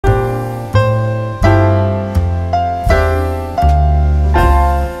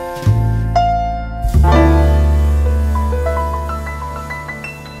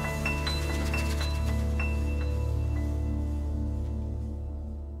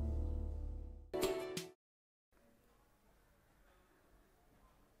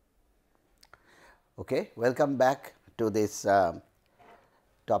Okay, welcome back to this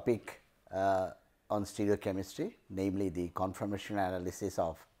topic on stereochemistry, namely the conformational analysis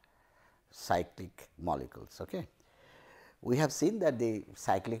of cyclic molecules. Okay. We have seen that the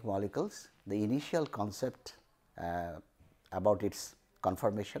cyclic molecules, the initial concept about its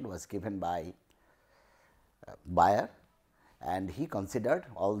conformation was given by Bayer, and he considered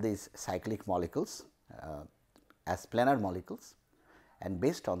all these cyclic molecules as planar molecules, and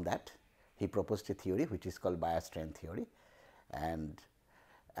based on that he proposed a theory which is called Bayer strain theory. And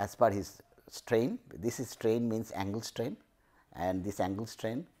as per his strain, this is strain means angle strain, and this angle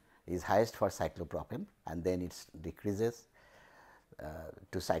strain is highest for cyclopropane, and then it decreases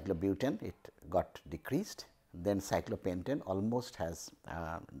to cyclobutane, it got decreased. Then cyclopentane almost has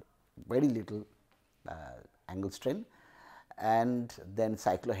very little angle strain, and then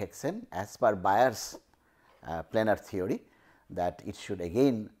cyclohexane as per Bayer's planar theory, that it should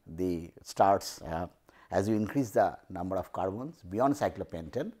again the starts as you increase the number of carbons beyond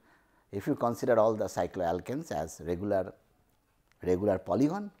cyclopentane. If you consider all the cycloalkanes as regular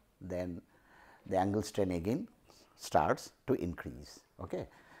polygon, then the angle strain again starts to increase. Okay.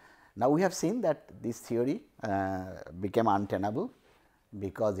 Now, we have seen that this theory became untenable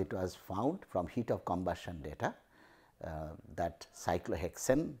because it was found from heat of combustion data that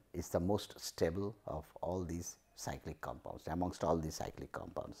cyclohexane is the most stable of all these cyclic compounds, amongst all these cyclic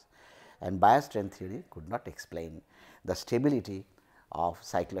compounds, and Bayer strain theory could not explain the stability of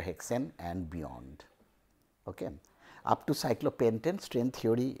cyclohexane and beyond. Okay. Up to cyclopentane, strain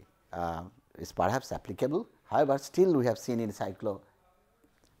theory is perhaps applicable. However, still we have seen in cyclopentane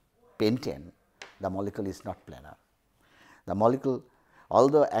the molecule is not planar. The molecule,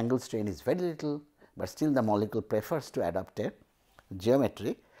 although angle strain is very little, but still the molecule prefers to adopt a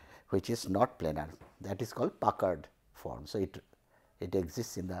geometry which is not planar, that is called puckered form. So, it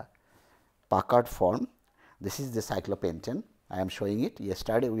exists in the puckered form. This is the cyclopentane, I am showing it.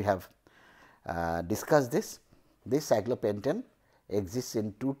 Yesterday we have discussed this. This cyclopentane exists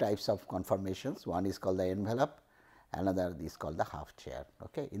in two types of conformations. One is called the envelope, another is called the half chair.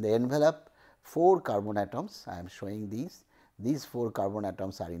 Okay. In the envelope, 4 carbon atoms, I am showing these 4 carbon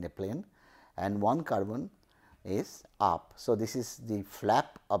atoms are in a plane and 1 carbon is up. So, this is the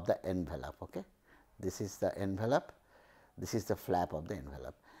flap of the envelope. Okay. This is the envelope, this is the flap of the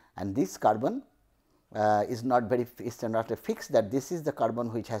envelope, and this carbon is not very fixed that this is the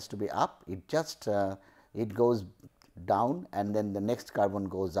carbon which has to be up. It just it goes down and then the next carbon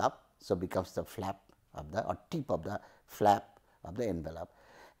goes up. So, becomes the flap of the or tip of the flap of the envelope,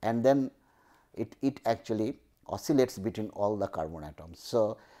 and then it actually oscillates between all the carbon atoms.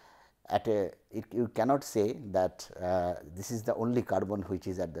 So, you cannot say that this is the only carbon which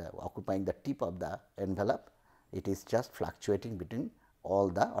is at the occupying the tip of the envelope. It is just fluctuating between all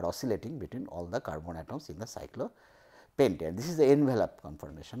the or oscillating between all the carbon atoms in the cyclopentane. This is the envelope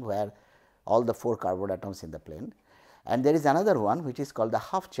conformation where all the 4 carbon atoms in the plane, and there is another one which is called the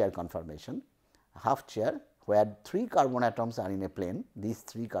half chair conformation. Half chair where 3 carbon atoms are in a plane, these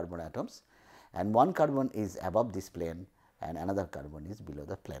 3 carbon atoms, and 1 carbon is above this plane and another carbon is below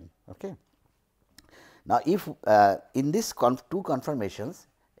the plane. Okay. Now, if in this two conformations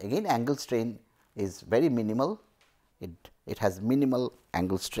again angle strain is very minimal, it has minimal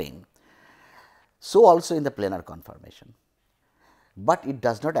angle strain. So, also in the planar conformation, but it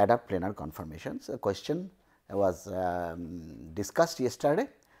does not adopt planar conformations. The question was discussed yesterday.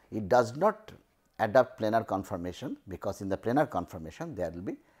 It does not adopt planar conformation because in the planar conformation there will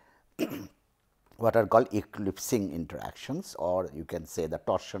be what are called eclipsing interactions, or you can say the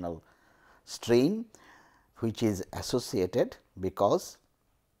torsional strain, which is associated because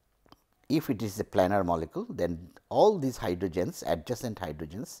if it is a planar molecule, then all these hydrogens, adjacent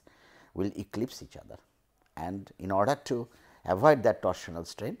hydrogens will eclipse each other, and in order to avoid that torsional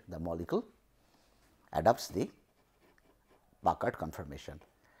strain, the molecule adopts the puckered conformation.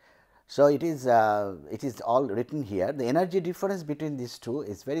 So, it is all written here. The energy difference between these two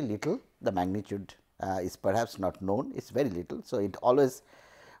is very little, the magnitude is perhaps not known, it is very little. So, it always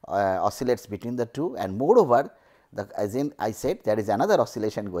oscillates between the two, and moreover as in I said, there is another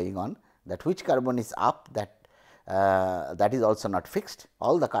oscillation going on, that which carbon is up, that is also not fixed.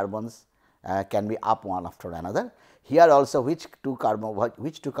 All the carbons can be up one after another. Here also which two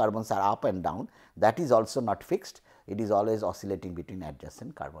carbons are up and down, that is also not fixed. It is always oscillating between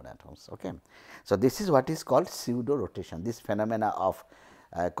adjacent carbon atoms. Okay. So, this is what is called pseudo rotation, this phenomena of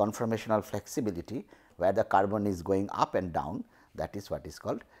conformational flexibility where the carbon is going up and down, that is what is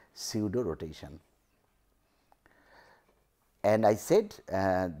called pseudo rotation. And I said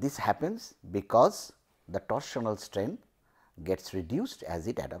this happens because the torsional strain, gets reduced as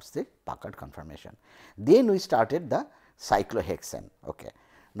it adopts the Packard conformation. Then we started the cyclohexane. Okay.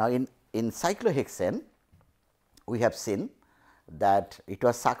 Now, in cyclohexane, we have seen that it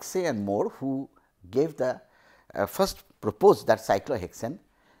was Saxe and Moore who gave the first proposed that cyclohexane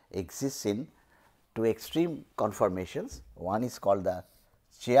exists in two extreme conformations. One is called the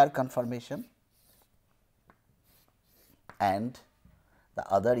chair conformation and the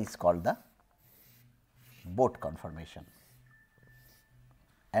other is called the boat conformation.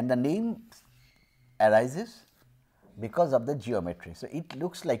 And the name arises because of the geometry. So, it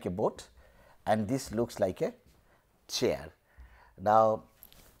looks like a boat and this looks like a chair. Now,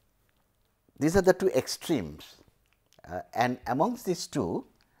 these are the two extremes and amongst these two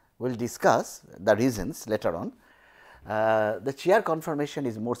we will discuss the reasons later on. The chair conformation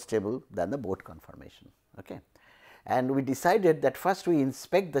is more stable than the boat conformation. Okay. And we decided that first we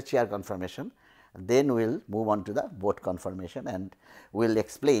inspect the chair conformation, then we will move on to the boat conformation and we will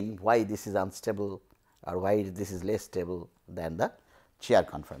explain why this is unstable or why this is less stable than the chair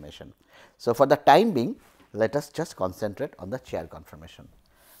conformation. So, for the time being, let us just concentrate on the chair conformation.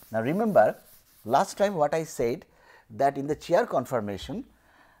 Now, remember last time what I said, that in the chair conformation,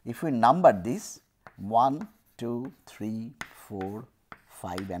 if we number this 1, 2, 3, 4,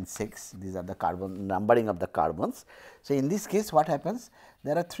 5 and 6, these are the carbon numbering of the carbons. So, in this case what happens?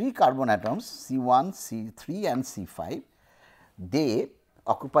 There are 3 carbon atoms C1, C3 and C5, they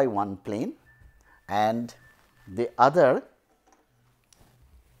occupy one plane and the other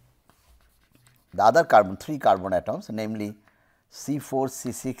carbon 3 carbon atoms, namely C4,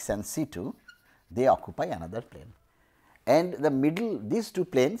 C6 and C2, they occupy another plane. And the middle, these two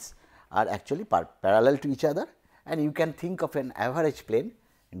planes are actually parallel to each other and you can think of an average plane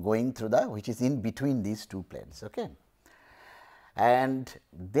going through the, which is in between these two planes. Okay. And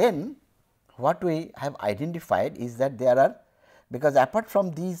then what we have identified is that there are, because apart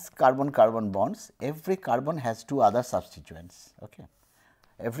from these carbon-carbon bonds, every carbon has 2 other substituents. Okay.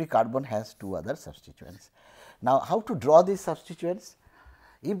 Every carbon has 2 other substituents. Now, how to draw these substituents?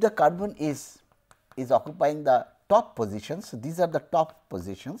 If the carbon is occupying the top positions, so these are the top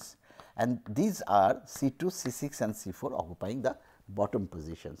positions and these are C2, C6 and C4 occupying the bottom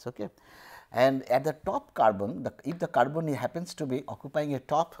positions. Okay. And at the top carbon, if the carbon happens to be occupying a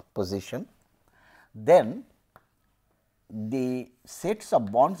top position, then the sets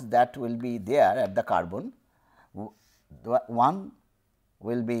of bonds that will be there at the carbon, one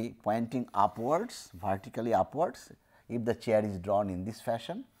will be pointing upwards, vertically upwards, if the chair is drawn in this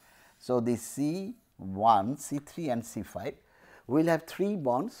fashion. So, the C1, C3 and C5 will have 3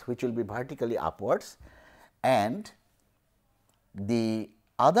 bonds which will be vertically upwards and the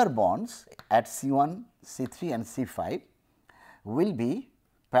other bonds at C1, C3 and C5 will be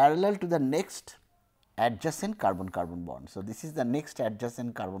parallel to the next adjacent carbon-carbon bond. So, this is the next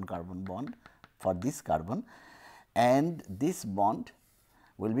adjacent carbon-carbon bond for this carbon and this bond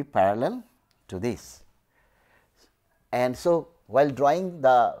will be parallel to this. And so, while drawing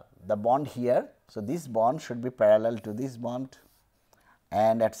the bond here, so this bond should be parallel to this bond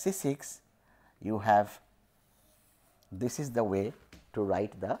and at C6 you have, this is the way to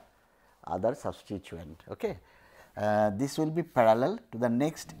write the other substituent. Okay. This will be parallel to the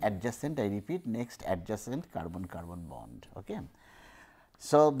next adjacent, I repeat, next adjacent carbon-carbon bond. Okay.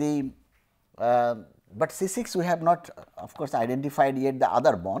 So, the but C6 we have not of course identified yet the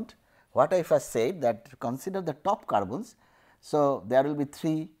other bond. What I first said, that consider the top carbons. So, there will be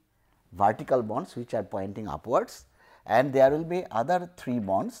 3 vertical bonds which are pointing upwards and there will be other 3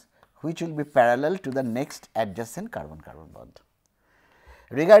 bonds which will be parallel to the next adjacent carbon-carbon bond.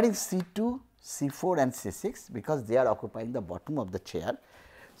 Regarding C2, C4 and C6, because they are occupying the bottom of the chair.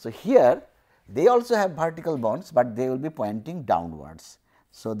 So, here they also have vertical bonds, but they will be pointing downwards.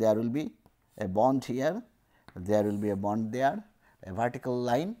 So, there will be a bond here, there will be a bond there, a vertical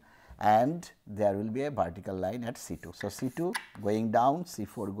line and there will be a vertical line at C2. So, C2 going down,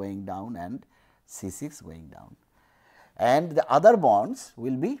 C4 going down and C6 going down. And the other bonds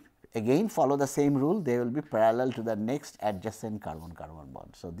will be again follow the same rule, they will be parallel to the next adjacent carbon-carbon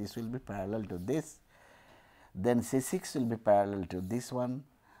bond. So, this will be parallel to this, then C6 will be parallel to this one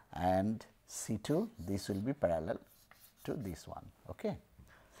and C2 this will be parallel to this one. Okay.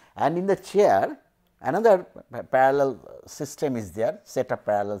 And in the chair another parallel system is there, set of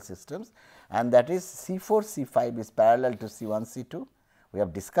parallel systems, and that is C4, C5 is parallel to C1, C2. We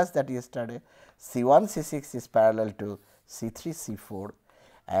have discussed that yesterday. C1, C6 is parallel to C3, C4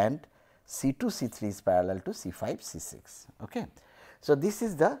 and C2, C3 is parallel to C5, C6. Okay. So, this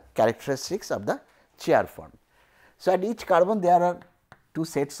is the characteristics of the chair form. So, at each carbon there are 2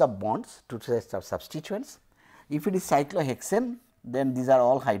 sets of bonds, 2 sets of substituents. If it is cyclohexane, then these are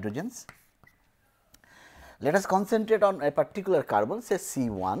all hydrogens. Let us concentrate on a particular carbon, say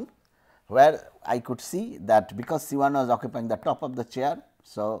C1, where I could see that because C1 was occupying the top of the chair.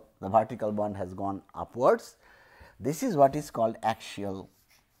 So, the vertical bond has gone upwards. This is what is called axial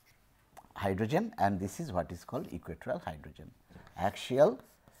hydrogen, and this is what is called equatorial hydrogen. Axial.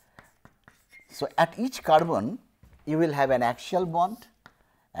 So, at each carbon you will have an axial bond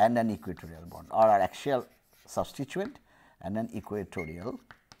and an equatorial bond, or an axial substituent and an equatorial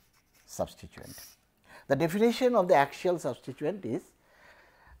substituent. The definition of the axial substituent is,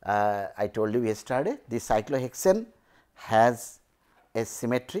 I told you yesterday, the cyclohexane has a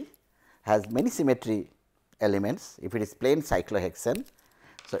symmetry, has many symmetry elements. If it is plain cyclohexane,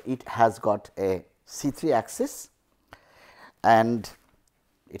 so it has got a C3 axis, and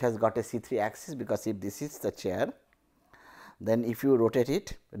it has got a C3 axis because if this is the chair, then if you rotate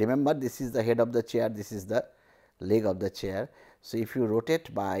it, remember this is the head of the chair, this is the leg of the chair. So, if you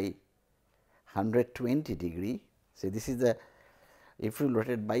rotate by 120 degree, so this is the, if you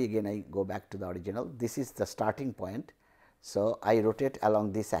rotate by, again I go back to the original, this is the starting point. So, I rotate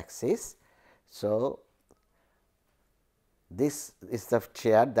along this axis. So, this is the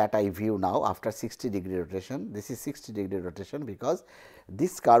chair that I view now after 60 degree rotation. This is 60 degree rotation because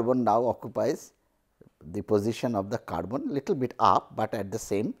this carbon now occupies the position of the carbon little bit up, but at the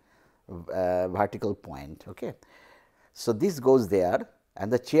same vertical point. Okay. So, this goes there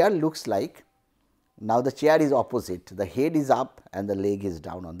and the chair looks like, now the chair is opposite, the head is up and the leg is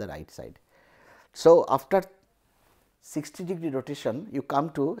down on the right side. So, after 60 degree rotation you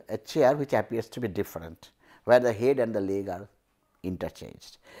come to a chair which appears to be different, where the head and the leg are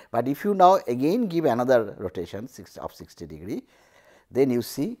interchanged. But if you now again give another rotation of 60 degree, then you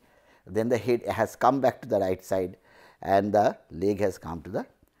see then the head has come back to the right side and the leg has come to the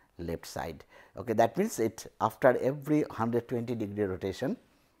left side. Okay. That means, it after every 120 degree rotation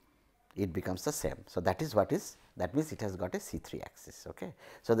it becomes the same. So, that is what is, that means, it has got a C3 axis. Okay.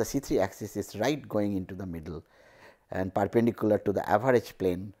 So, the C3 axis is right going into the middle and perpendicular to the average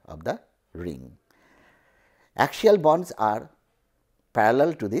plane of the ring. Axial bonds are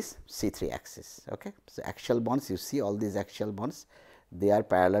parallel to this C3 axis. Okay. So, axial bonds, you see all these axial bonds, they are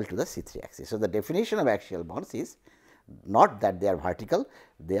parallel to the C3 axis. So, the definition of axial bonds is not that they are vertical,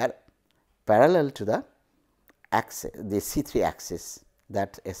 they are parallel to the axis, the C3 axis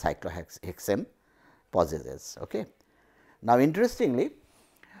that a cyclohexane possesses. Okay. Now, interestingly,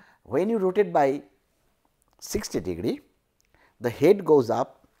 when you rotate by 60 degree, the head goes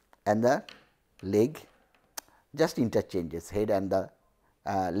up and the leg just interchanges, head and the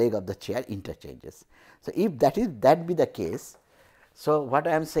leg of the chair interchanges. So, if that be the case, so what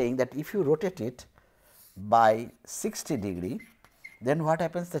I am saying that if you rotate it by 60 degree, then what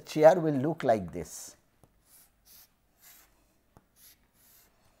happens, the chair will look like this.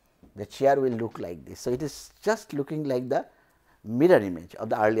 The chair will look like this. So, it is just looking like the mirror image of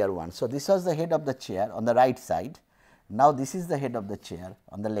the earlier one. So, this was the head of the chair on the right side. Now, this is the head of the chair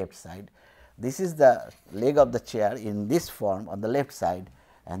on the left side. This is the leg of the chair in this form on the left side,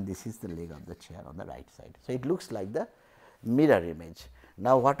 and this is the leg of the chair on the right side. So, it looks like the mirror image.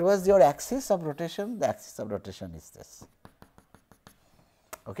 Now, what was your axis of rotation? The axis of rotation is this.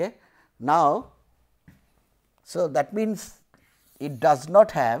 Okay. Now, so that means it does not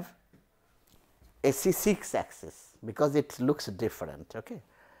have a C6 axis because it looks different. Okay.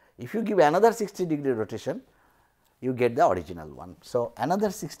 If you give another 60 degree rotation, you get the original one. So, another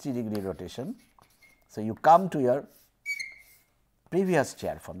 60 degree rotation. So, you come to your previous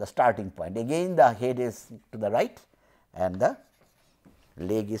chair from the starting point. Again the head is to the right and the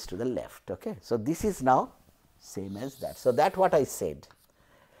leg is to the left. Okay. So, this is now same as that. So, that what I said.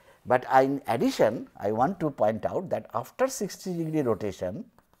 But in addition, I want to point out that after 60 degree rotation,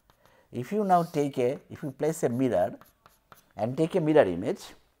 if you now take a, if you place a mirror and take a mirror image,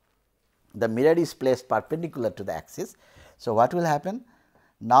 the mirror is placed perpendicular to the axis. So, what will happen?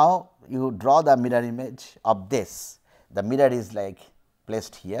 Now, you draw the mirror image of this, the mirror is like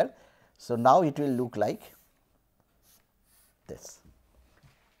placed here. So, now it will look like this.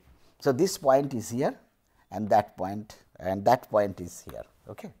 So, this point is here and that point is here.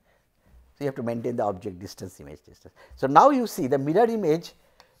 Okay. So, you have to maintain the object distance, image distance. So, now you see the mirror image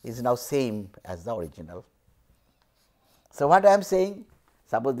is now same as the original. So, what I am saying,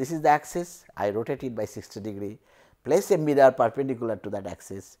 suppose this is the axis, I rotate it by 60 degree, place a mirror perpendicular to that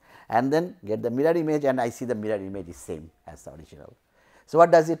axis and then get the mirror image, and I see the mirror image is same as the original. So,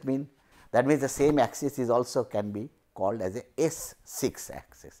 what does it mean? That means, the same axis is also can be called as a S6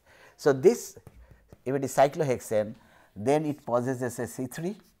 axis. So, this if it is cyclohexane, then it possesses a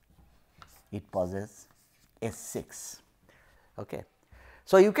C3, it possesses S6. Okay.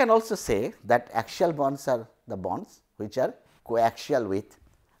 So, you can also say that axial bonds are the bonds which are coaxial with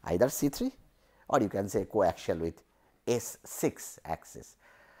either C3 or you can say coaxial with S6 axis.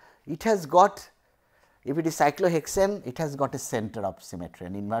 It has got, if it is cyclohexane, it has got a center of symmetry,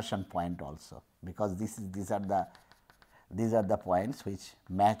 an inversion point also, because these are the points which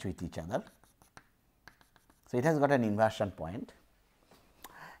match with each other. So, it has got an inversion point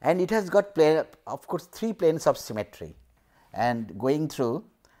and it has got of course, 3 planes of symmetry, and going through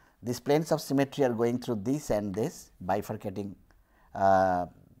these planes of symmetry are going through this and this bifurcating. I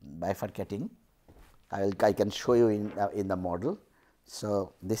can show you in the model.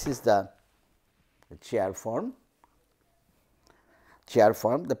 So, this is the chair form.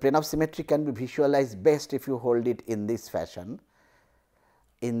 The plane of symmetry can be visualized best if you hold it in this fashion,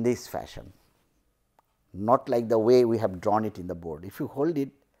 not like the way we have drawn it in the board. If you hold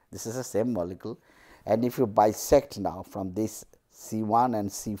it, this is the same molecule, and if you bisect now from this C1 and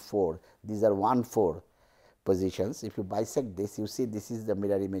C4, these are 1,4 positions. If you bisect this, you see this is the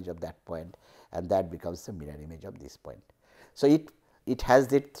mirror image of that point, and that becomes the mirror image of this point. So, it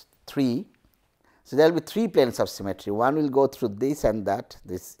has it 3. So, there will be 3 planes of symmetry. One will go through this and that.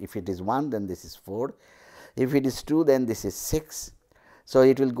 This, if it is 1, then this is 4. If it is 2, then this is 6. So,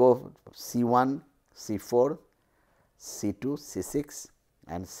 it will go C1, C4, C2, C6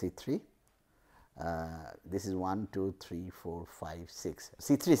 and C3. This is 1, 2, 3, 4, 5, 6,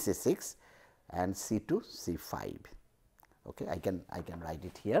 C3, C6 and C2, C5. Okay, I can write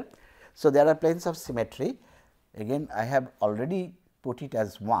it here. So, there are planes of symmetry. Again, I have already put it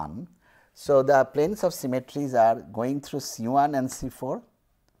as 1. So, the planes of symmetries are going through C1 and C4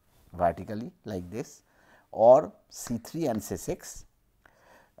 vertically like this, or C3 and C6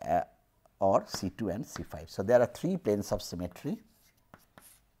 or C2 and C5. So, there are 3 planes of symmetry,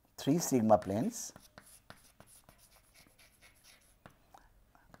 3 sigma planes,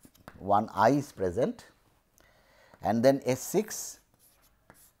 one I is present and then S6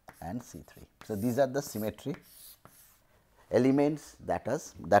 and C3. So, these are the symmetry elements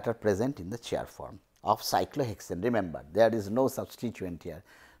that are present in the chair form of cyclohexane. Remember, there is no substituent here,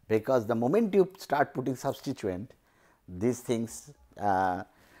 because the moment you start putting substituent, these things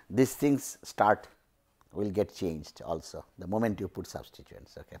will get changed also the moment you put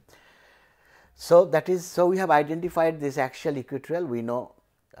substituents. Okay. So, that is, so we have identified this axial equatorial, we know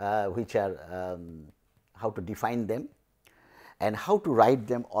which are how to define them and how to write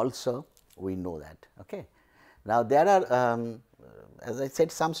them also, we know that. Okay. Now, there are as I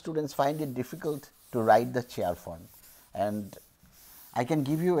said, some students find it difficult to write the chair form, and I can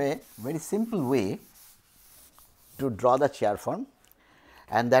give you a very simple way to draw the chair form,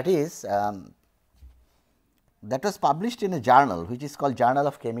 and that is that was published in a journal which is called Journal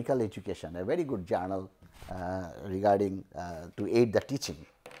of Chemical Education, a very good journal regarding to aid the teaching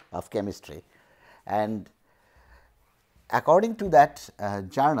of chemistry. And according to that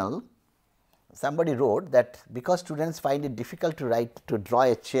journal, somebody wrote that because students find it difficult to draw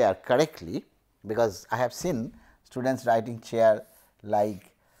a chair correctly, because I have seen students writing chair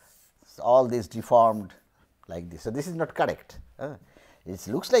like all this deformed like this. So, this is not correct. It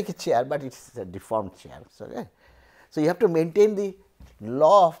looks like a chair, but it is a deformed chair. So, you have to maintain the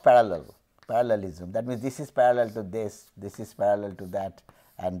law of parallelism. That means, this is parallel to this is parallel to that,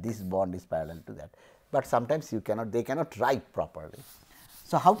 and this bond is parallel to that. But sometimes they cannot write properly.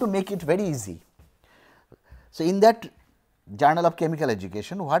 So, how to make it very easy? So, in that Journal of Chemical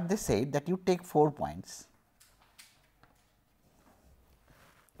Education, what they said, that you take 4 points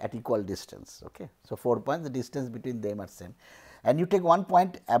at equal distance. Okay. So, 4 points, the distance between them are same, and you take 1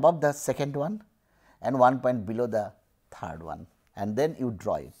 point above the second one and 1 point below the third one, and then you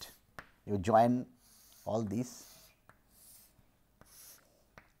draw it. You join all these,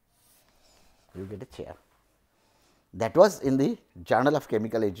 you get a chair. That was in the Journal of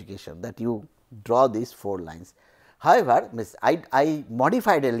Chemical Education, that you draw these 4 lines. However, I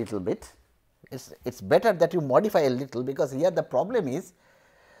modified a little bit. It's better that you modify a little, because here the problem is,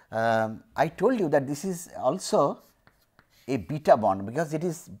 I told you that this is also a beta bond, because it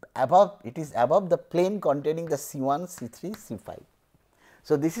is above the plane containing the C1, C3, C5.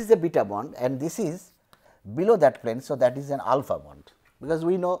 So, this is a beta bond and this is below that plane. So, that is an alpha bond, because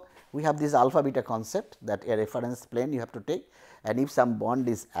we know we have this alpha beta concept, that a reference plane you have to take, and if some bond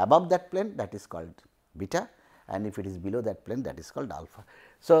is above that plane, that is called beta, and if it is below that plane, that is called alpha.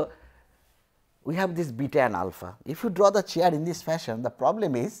 So, we have this beta and alpha. If you draw the chair in this fashion, the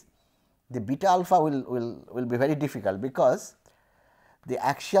problem is the beta alpha will be very difficult, because the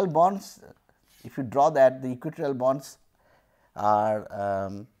axial bonds, if you draw that, the equatorial bonds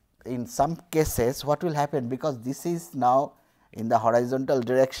are in some cases what will happen, because this is now in the horizontal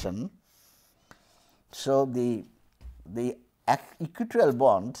direction. So, the equatorial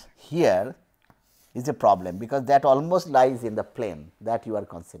bond here is a problem, because that almost lies in the plane that you are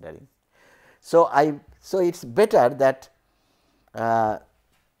considering. So, it is better that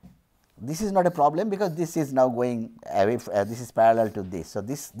this is not a problem, because this is now going away, this is parallel to this. So,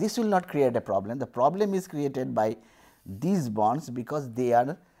 this will not create a problem. The problem is created by these bonds, because they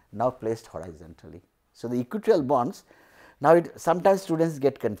are now placed horizontally. So, the equatorial bonds, now sometimes students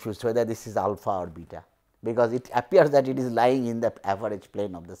get confused whether this is alpha or beta, because it appears that it is lying in the average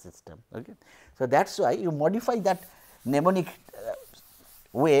plane of the system. Okay. So, that is why you modify that mnemonic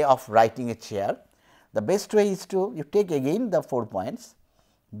way of writing a chair. The best way is to you take again the 4 points,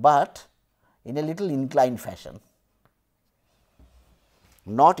 but in a little inclined fashion,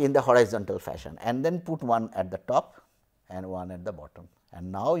 not in the horizontal fashion, and then put one at the top and one at the bottom,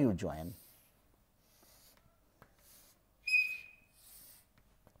 and now you join.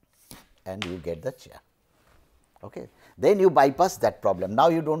 And you get the chair. Okay. Then you bypass that problem. Now,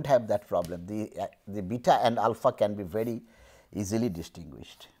 you do not have that problem. The beta and alpha can be very easily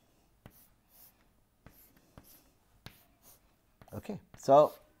distinguished. Okay.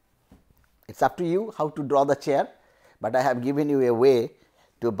 So, it is up to you how to draw the chair, but I have given you a way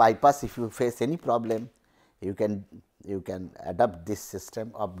to bypass. If you face any problem, you can adopt this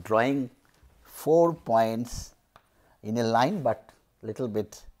system of drawing 4 points in a line, but little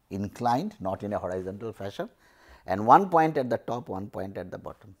bit inclined, not in a horizontal fashion, and 1 point at the top, 1 point at the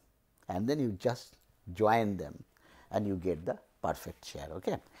bottom, and then you just join them and you get the perfect chair.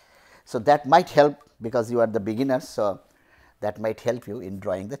 Okay. So, that might help, because you are the beginners. So, that might help you in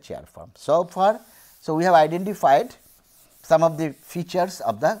drawing the chair form. So we have identified some of the features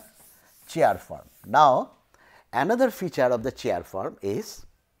of the chair form. Now, another feature of the chair form is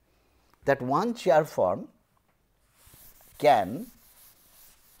that one chair form can,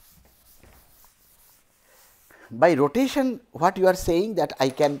 by rotation, what you are saying, that I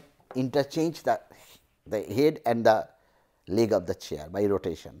can interchange the head and the leg of the chair by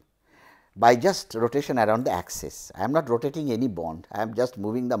rotation, by just rotation around the axis. I am not rotating any bond, I am just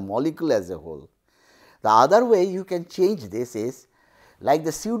moving the molecule as a whole. The other way you can change this is like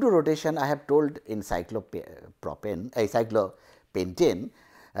the pseudo rotation I have told in cyclopentane.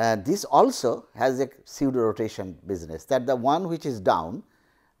 This also has a pseudo rotation business, that the one which is down,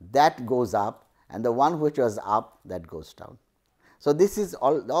 that goes up, and the one which was up, that goes down. So, this is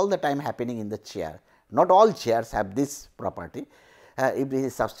all the time happening in the chair. Not all chairs have this property. If the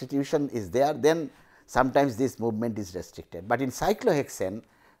substitution is there, then sometimes this movement is restricted, but in cyclohexane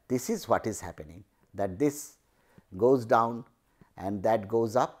this is what is happening, that this goes down and that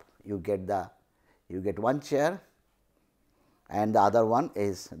goes up, you get one chair, and the other one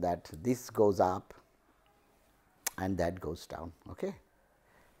is that this goes up and that goes down. Okay.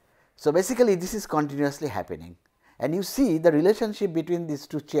 So, basically this is continuously happening, and you see the relationship between these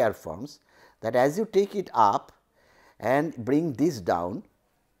two chair forms, that as you take it up and bring this down,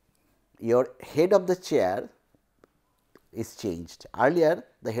 your head of the chair is changed. Earlier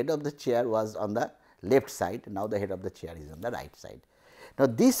the head of the chair was on the left side, now the head of the chair is on the right side. Now,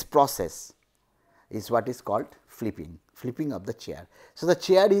 this process is what is called flipping of the chair. So, the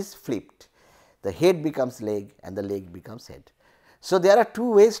chair is flipped, the head becomes leg and the leg becomes head. So, there are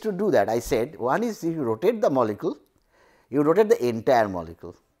two ways to do that. I said one is if you rotate the molecule, you rotate the entire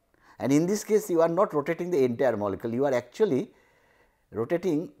molecule, and in this case you are not rotating the entire molecule, you are actually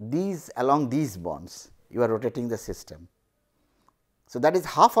rotating these along these bonds, you are rotating the system. So, that is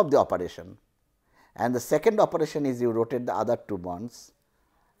half of the operation, and the second operation is you rotate the other two bonds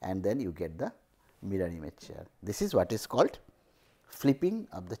and then you get the mirror image chair. This is what is called flipping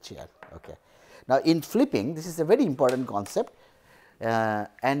of the chair. Okay. Now, in flipping, this is a very important concept,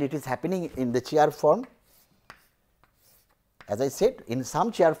 and it is happening in the chair form. As I said, in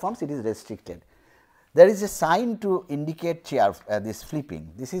some chair forms it is restricted. There is a sign to indicate chair this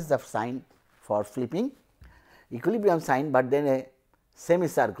flipping. This is the sign for flipping, equilibrium sign, but then a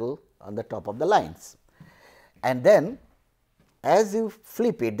semicircle on the top of the lines. And then as you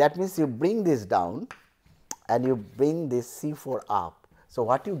flip it, that means you bring this down and you bring this C4 up. So,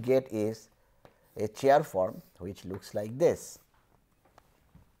 what you get is a chair form which looks like this.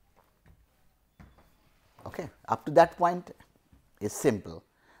 Okay. Up to that point is simple.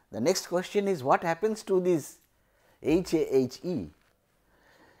 The next question is what happens to this HAHE.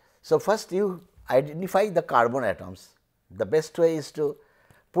 So, first you identify the carbon atoms. The best way is to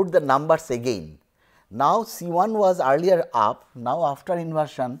put the numbers again. Now, C1 was earlier up, now after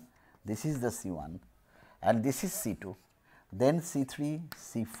inversion this is the C1 and this is C2. then C3,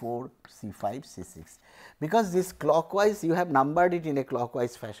 C4, C5, C6. Because this clockwise you have numbered it in a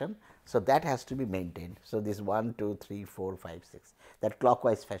clockwise fashion. So, that has to be maintained. So, this 1, 2, 3, 4, 5, 6 that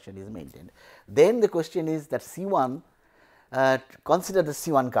clockwise fashion is maintained. Then the question is that C1, consider the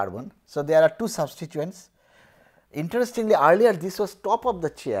C1 carbon. So, there are two substituents. Interestingly, earlier this was top of the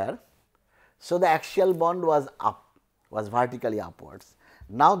chair. So, the axial bond was up, was vertically upwards.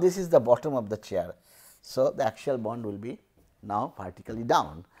 Now, this is the bottom of the chair. So, the axial bond will be now vertically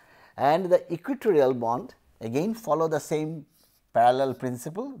down, and the equatorial bond again follow the same parallel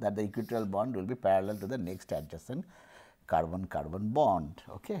principle, that the equatorial bond will be parallel to the next adjacent carbon-carbon bond.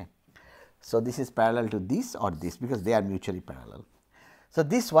 Okay. So, this is parallel to this or this, because they are mutually parallel. So,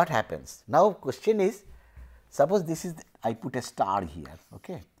 this what happens? Now, question is, suppose this is I put a star here,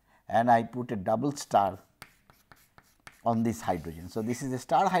 okay, and I put a double star on this hydrogen. So, this is a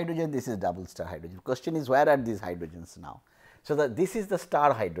star hydrogen, this is double star hydrogen. Question is, where are these hydrogens now? So, this is the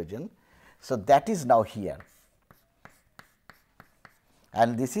star hydrogen. So, that is now here,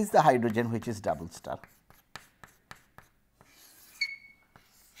 and this is the hydrogen which is double star.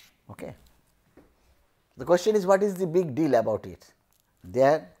 Okay. The question is, what is the big deal about it?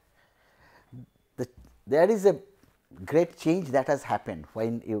 There is a great change that has happened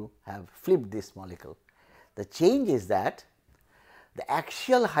when you have flipped this molecule. The change is that the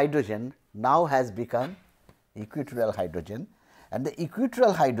axial hydrogen now has become equatorial hydrogen, and the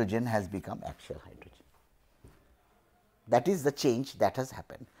equatorial hydrogen has become axial hydrogen. That is the change that has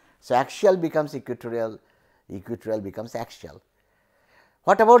happened. So, axial becomes equatorial, equatorial becomes axial.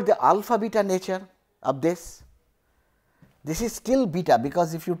 What about the alpha beta nature of this? This is still beta,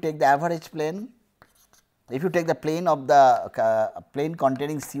 because if you take the average plane, if you take the plane of the plane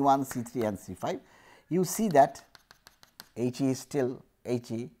containing C1, C3 and C5, you see that He is still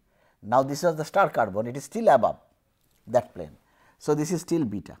He. Now, this is the star carbon, it is still above that plane. So, this is still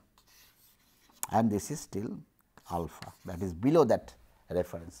beta and this is still alpha, that is below that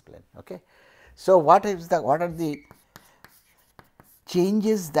reference plane. Okay. So, what are the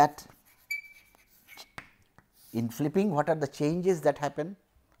changes that in flipping, what are the changes that happen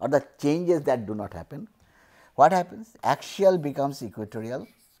or the changes that do not happen? What happens? Axial becomes equatorial,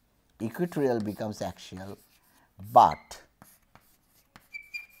 equatorial becomes axial, but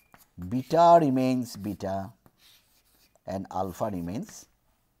beta remains beta and alpha remains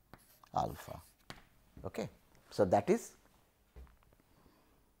alpha. Okay. So, that is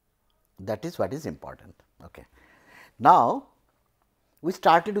what is important. Okay. Now, we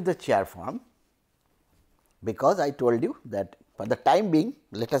started with the chair form, because I told you that for the time being,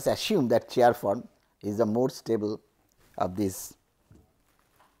 let us assume that chair form is the more stable of these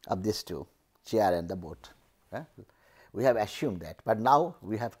two, chair and the boat. We have assumed that, but now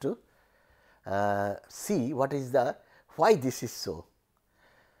we have to see what is the why this is so.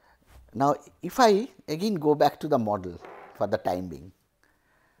 Now, if I again go back to the model for the time being,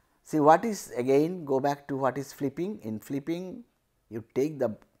 see what is again go back to what is flipping. In flipping, you take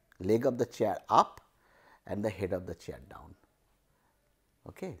the leg of the chair up and the head of the chair down.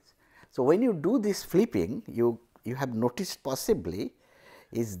 Okay. So, when you do this flipping, you have noticed possibly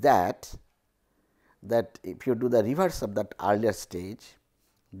is that if you do the reverse of that earlier stage,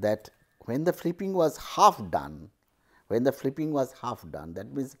 that when the flipping was half done,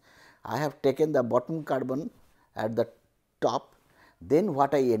 that means I have taken the bottom carbon at the top, then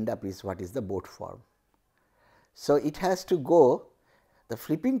what I end up is what is the boat form. So, it has to go, the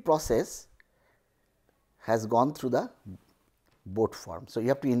flipping process has gone through the boat form. So, you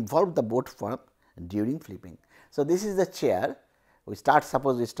have to involve the boat form during flipping. So, this is the chair,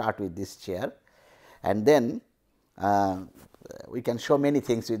 suppose we start with this chair, and then we can show many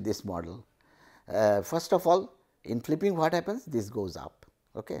things with this model. First of all, in flipping what happens? This goes up,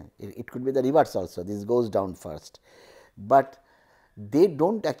 okay. It could be the reverse also, this goes down first, but they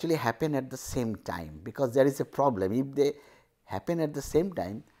do not actually happen at the same time, because there is a problem. If they happen at the same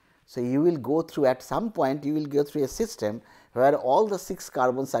time, so you will go through, at some point you will go through a system where all the 6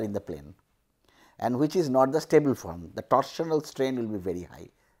 carbons are in the plane, and which is not the stable form. The torsional strain will be very high.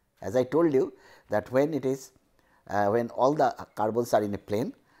 As I told you that when it is when all the carbons are in a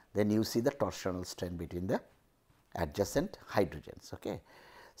plane, then you see the torsional strain between the adjacent hydrogens. Okay.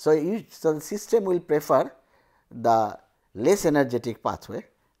 So, the system will prefer the less energetic pathway,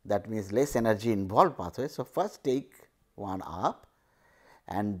 that means less energy involved pathway. So, first take one up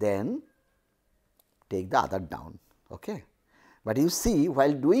and then take the other down. Okay. But you see,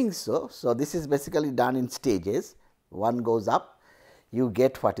 while doing so, this is basically done in stages. One goes up, you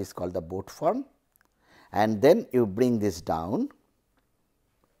get what is called the boat form, and then you bring this down,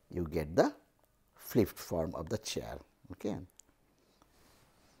 you get the flipped form of the chair. Okay.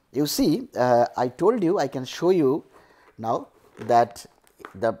 You see, I told you, I can show you now that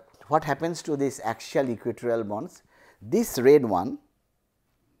what happens to this axial equatorial bonds. This red one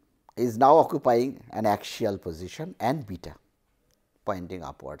is now occupying an axial position and beta pointing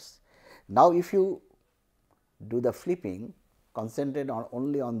upwards. Now, if you do the flipping, concentrate on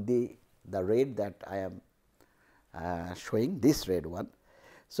only on the red that I am showing, this red one.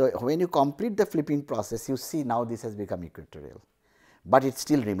 So, when you complete the flipping process, you see now this has become equatorial, but it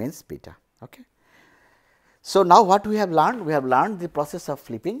still remains beta. Okay. So, now what we have learned? We have learned the process of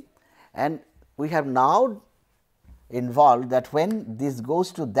flipping, and we have now involved that when this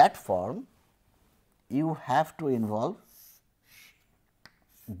goes to that form, you have to involve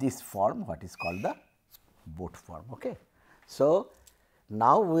this form, what is called the boat form. Okay. So,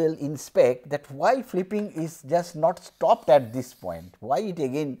 now we will inspect that why flipping is just not stopped at this point, why it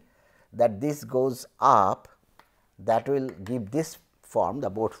again that this goes up, that will give this form, the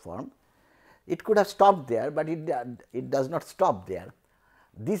boat form. It could have stopped there, but it does not stop there.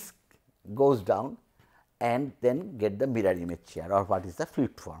 This goes down and then get the mirror image here, or what is the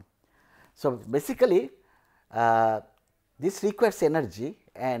flipped form. So, basically this requires energy,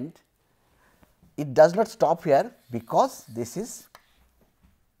 and it does not stop here because this is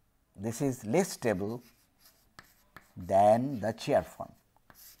less stable than the chair form.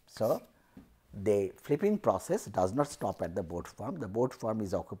 So, the flipping process does not stop at the boat form, the boat form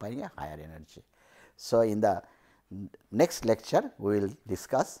is occupying a higher energy. So, in the next lecture we will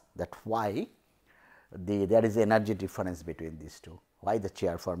discuss that why there is energy difference between these two, why the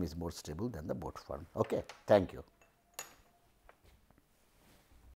chair form is more stable than the boat form. Okay. Thank you.